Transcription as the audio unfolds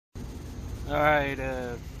Alright,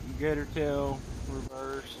 Gator Tail,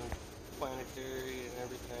 reverse, and planetary, and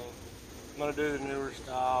everything. I'm going to do the newer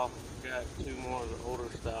style. Got two more of the older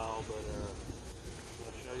style, but I'm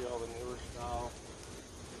going to show you all the newer style.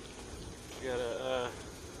 Got a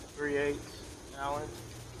 3/8 Allen.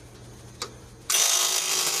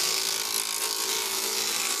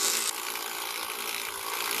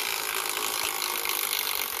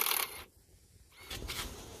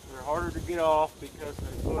 They're harder to get off because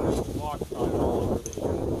they put a Loctite all over the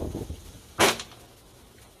end.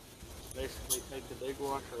 Basically take the big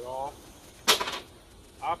washer off.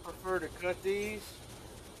 I prefer to cut these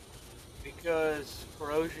because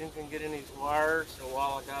corrosion can get in these wires, so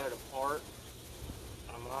while I got it apart,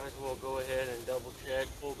 I might as well go ahead and double check,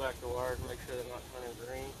 pull back the wires, make sure they're not turning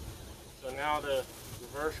green. So now the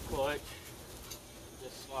reverse clutch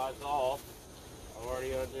just slides off. I've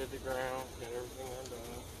already undid the ground, got everything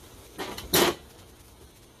undone.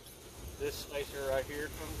 This spacer right here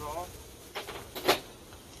comes off.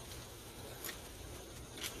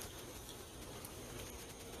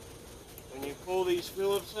 When you pull these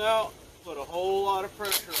Phillips out, put a whole lot of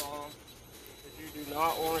pressure on them because you do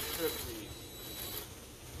not want to strip these.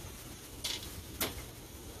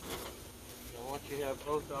 And once you have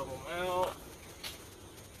both of them out,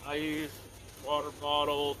 I use water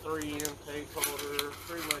bottle, 3M tape holder,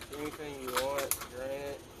 pretty much anything you want,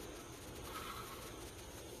 granite.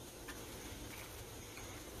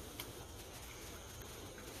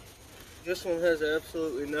 This one has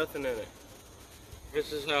absolutely nothing in it.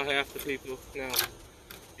 This is how half the people, now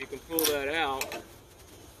you can pull that out,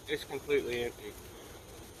 it's completely empty.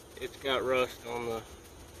 It's got rust on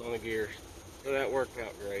the gears, so that worked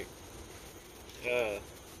out great. I'm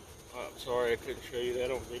sorry I couldn't show you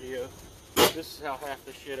that on video. This is how half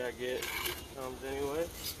the shit I get comes anyway.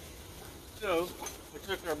 So we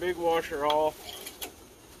took our big washer off.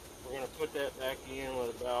 We're gonna put that back in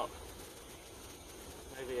with about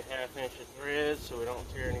maybe a 1/2 inch of thread so we don't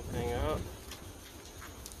tear anything up.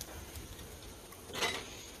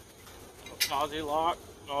 Posi lock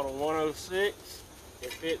called a 106.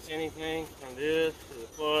 It fits anything from this to the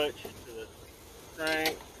clutch to the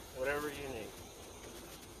crank, whatever you need.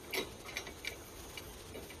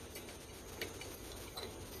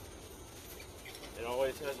 It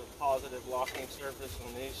always has a positive locking surface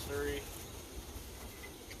on these three.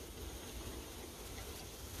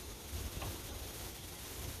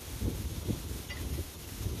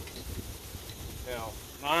 Now,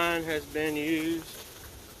 mine has been used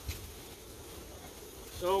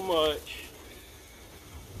so much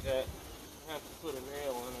that I have to put a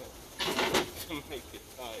nail in it to make it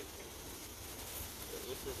tight. So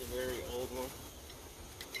this is a very old one.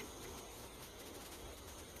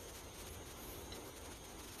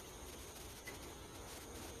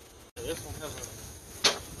 This one has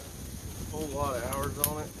a whole lot of hours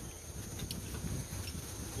on it,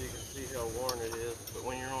 so you can see how worn it is. But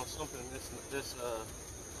when you're on something this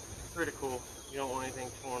critical, you don't want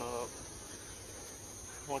anything torn up.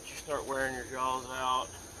 Once you start wearing your jaws out,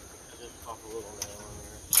 I just pop a little nail in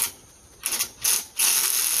there.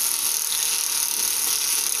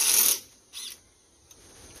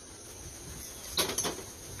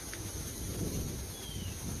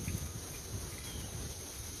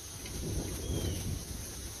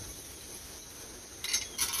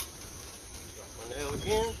 Drop my nail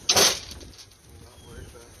again. I'm not worried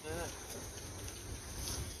about that.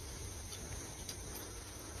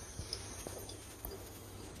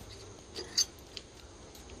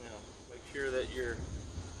 Sure that your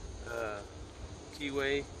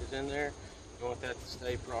keyway is in there. You want that to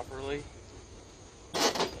stay properly.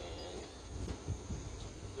 And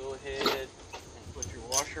go ahead and put your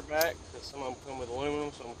washer back, because some of them come with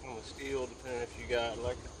aluminum, some of them come with steel, depending if you got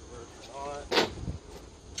electric reverse or not.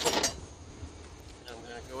 I'm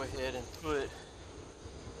going to go ahead and put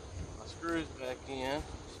my screws back in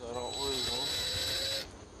so I don't lose them.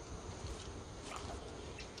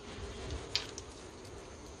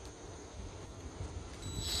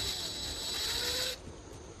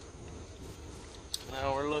 Now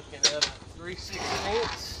we're looking at a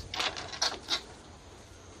 3/16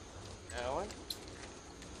 Allen.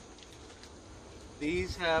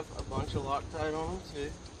 These have a bunch of Loctite on them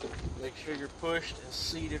too. Make sure you're pushed and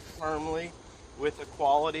seated firmly with a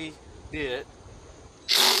quality bit.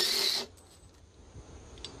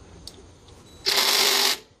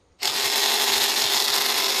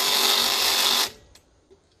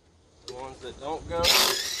 The ones that don't go, I'll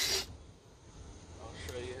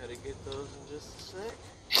show you how to get those in just a sec.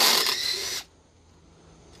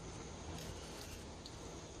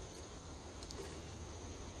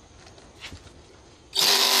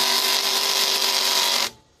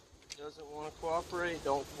 Doesn't want want to cooperate,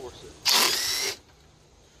 don't force it.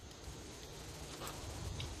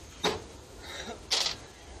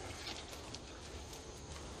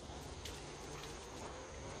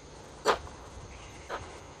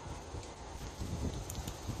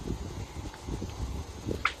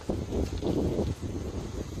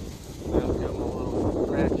 Now I've got my little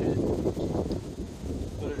ratchet.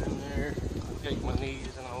 Put it in there. I take my knees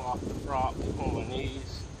and I lock the prop on my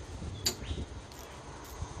knees.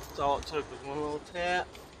 That's all it took was one little tap.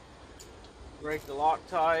 Break the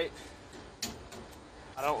Loctite.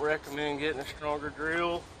 I don't recommend getting a stronger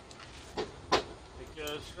drill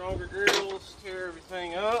because stronger drills tear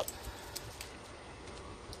everything up.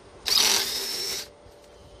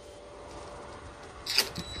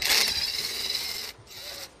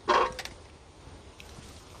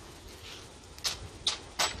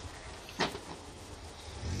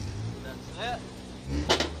 That's that.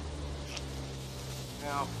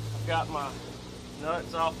 Now I've got my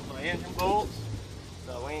nuts off of my engine bolts,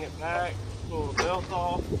 so I lean it back, pull the belt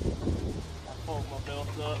off. I fold my belt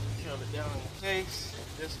up, shove it down in the case.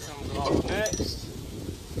 This comes off next.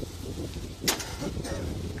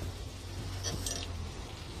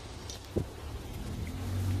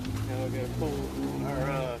 Now we're gonna pull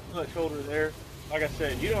our clutch holder there. Like I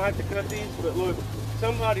said, you don't have to cut these, but look,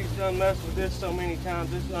 somebody's done messed with this so many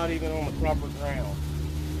times, it's not even on the proper ground.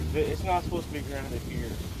 It's not supposed to be grounded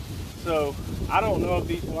here. So I don't know if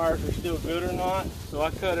these wires are still good or not, so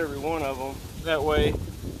I cut every one of them. That way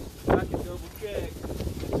I can double check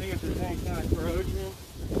and see if there's any kind of corrosion.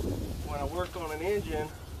 When I work on an engine,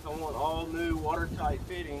 I want all new watertight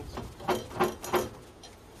fittings.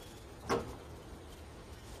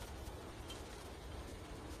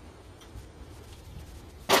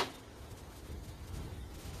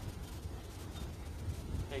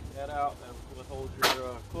 Take that out, that will hold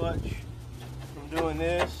your clutch from doing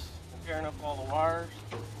this and tearing up all the wires.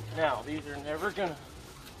 Now, these are never gonna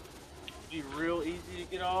be real easy to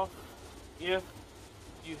get off. If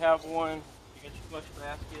you have one, you get your clutch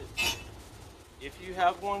basket. If you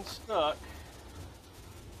have one stuck,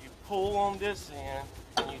 you pull on this end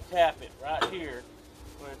and you tap it right here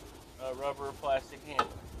with a rubber or plastic handle.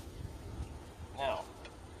 Now,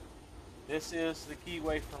 this is the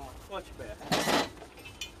keyway for my clutch basket.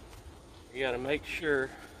 You got to make sure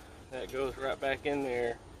that goes right back in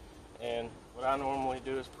there, and what I normally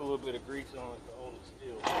do is put a little bit of grease on it to hold it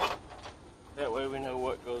still. That way we know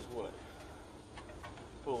what goes what.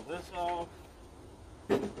 Pull this off,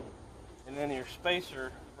 and then your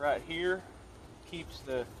spacer right here keeps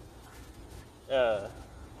the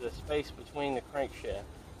space between the crankshaft.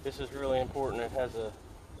 This is really important. It has a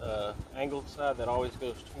angled side that always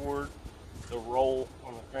goes toward the roll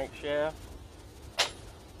on the crankshaft.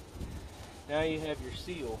 Now you have your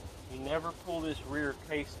seal. You never pull this rear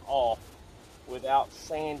case off without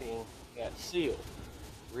sanding that seal.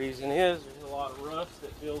 Reason is there's a lot of rust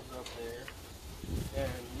that builds up there,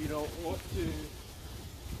 and you don't want to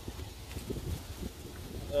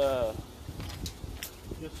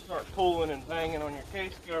just start pulling and banging on your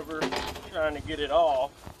case cover trying to get it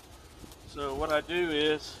off. So what I do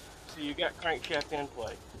is, see, you got crankshaft in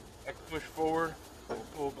play. I can push forward and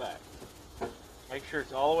pull back. Make sure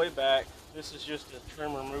it's all the way back. This is just a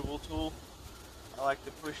trim removal tool. I like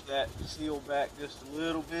to push that seal back just a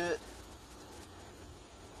little bit.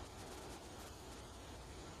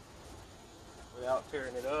 Without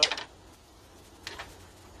tearing it up.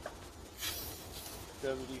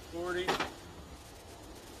 WD-40.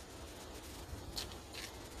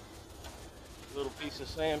 Little piece of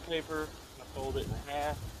sandpaper. I fold it in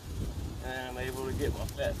half, and I'm able to get my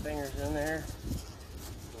fat fingers in there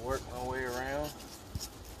and work my way around.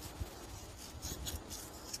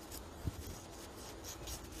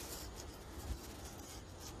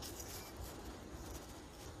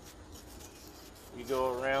 You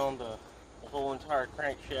go around the whole entire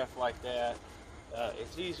crankshaft like that.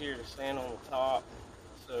 It's easier to stand on the top,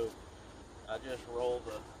 so I just roll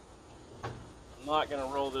the. I'm not going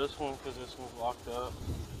to roll this one because this one's locked up.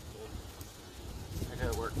 So I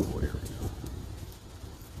got to work my way around.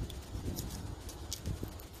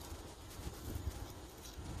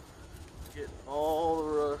 Getting all the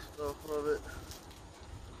rust off of it.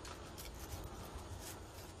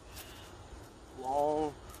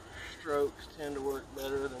 Long strokes tend to work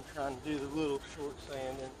better than trying to do the little short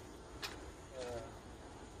sanding.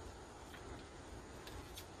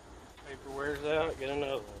 Paper wears out, get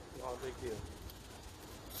another one. Not a big deal.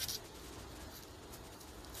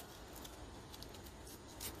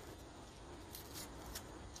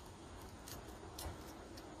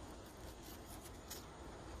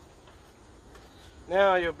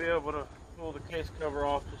 Now you'll be able to pull the case cover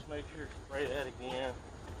off, just make sure to spray that again.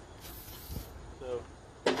 So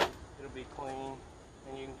it'll be clean.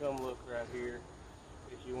 And you can come look right here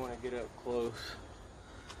if you want to get up close.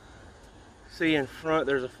 See in front,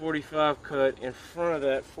 there's a 45 cut. In front of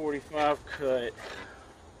that 45 cut,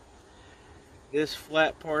 this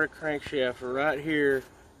flat part of crankshaft right here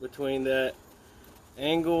between that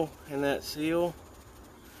angle and that seal,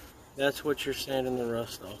 that's what you're sanding the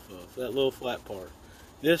rust off of, that little flat part.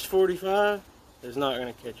 This 45 is not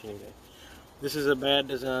going to catch anything. This is a bad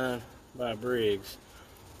design by Briggs.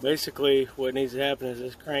 Basically what needs to happen is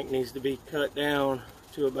this crank needs to be cut down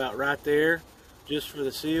to about right there just for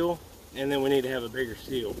the seal, and then we need to have a bigger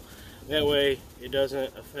seal. That way it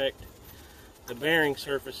doesn't affect the bearing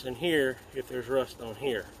surface in here if there's rust on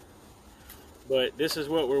here. But this is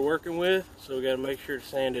what we're working with, so we got to make sure to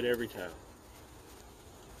sand it every time.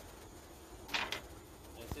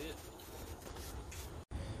 That's it.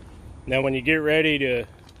 Now when you get ready to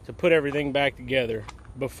put everything back together,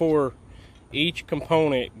 before each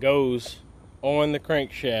component goes on the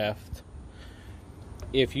crankshaft,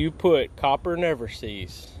 if you put copper never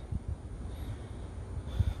seize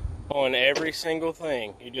on every single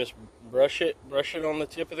thing, you just brush it on the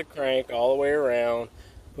tip of the crank all the way around,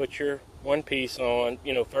 put your one piece on,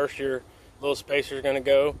 you know, first your little spacer's going to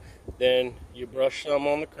go, then you brush some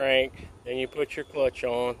on the crank, then you put your clutch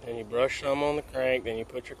on, then you brush some on the crank, then you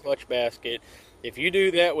put your clutch basket. If you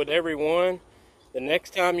do that with every one, the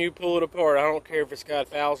next time you pull it apart, I don't care if it's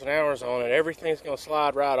got 1,000 hours on it, everything's going to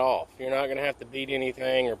slide right off. You're not going to have to beat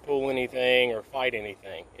anything or pull anything or fight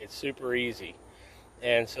anything. It's super easy.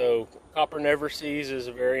 And so copper never seize is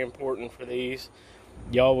very important for these.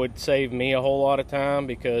 Y'all would save me a whole lot of time,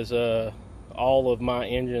 because all of my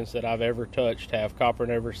engines that I've ever touched have copper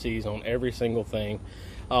never seize on every single thing.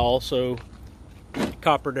 I also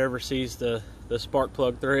copper never seize the spark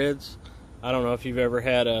plug threads. I don't know if you've ever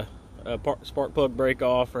had a spark plug break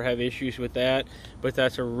off or have issues with that, but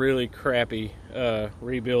that's a really crappy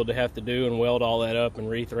rebuild to have to do and weld all that up and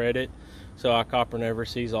rethread it. So I copper never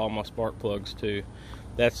seize all my spark plugs too.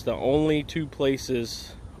 That's the only two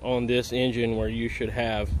places on this engine where you should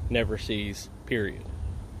have never seize, period.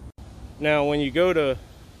 Now when you go to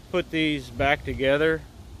put these back together,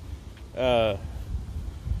 I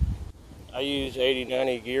use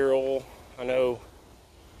 80-90 gear oil. I know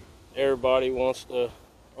everybody wants to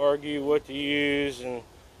argue what to use, and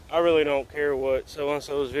I really don't care what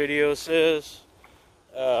so-and-so's video says.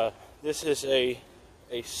 This is a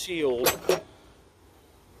sealed.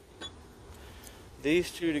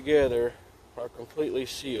 These two together are completely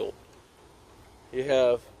sealed. You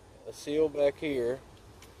have a seal back here,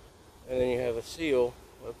 and then you have a seal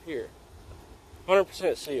up here.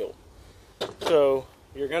 100% sealed. So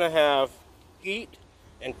you're going to have heat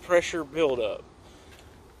and pressure buildup.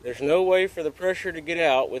 There's no way for the pressure to get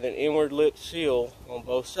out with an inward lip seal on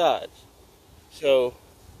both sides. So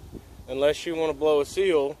unless you want to blow a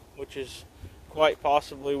seal, which is quite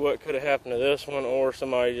possibly what could have happened to this one, or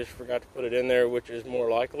somebody just forgot to put it in there, which is more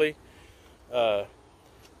likely.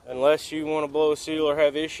 Unless you want to blow a seal or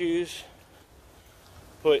have issues,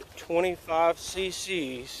 put 25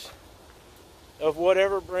 cc's of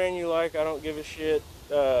whatever brand you like. I don't give a shit.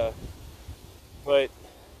 But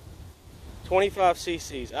 25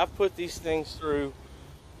 cc's. I've put these things through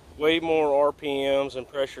way more RPMs and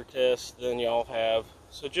pressure tests than y'all have.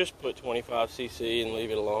 So just put 25 cc and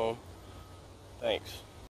leave it alone. Thanks.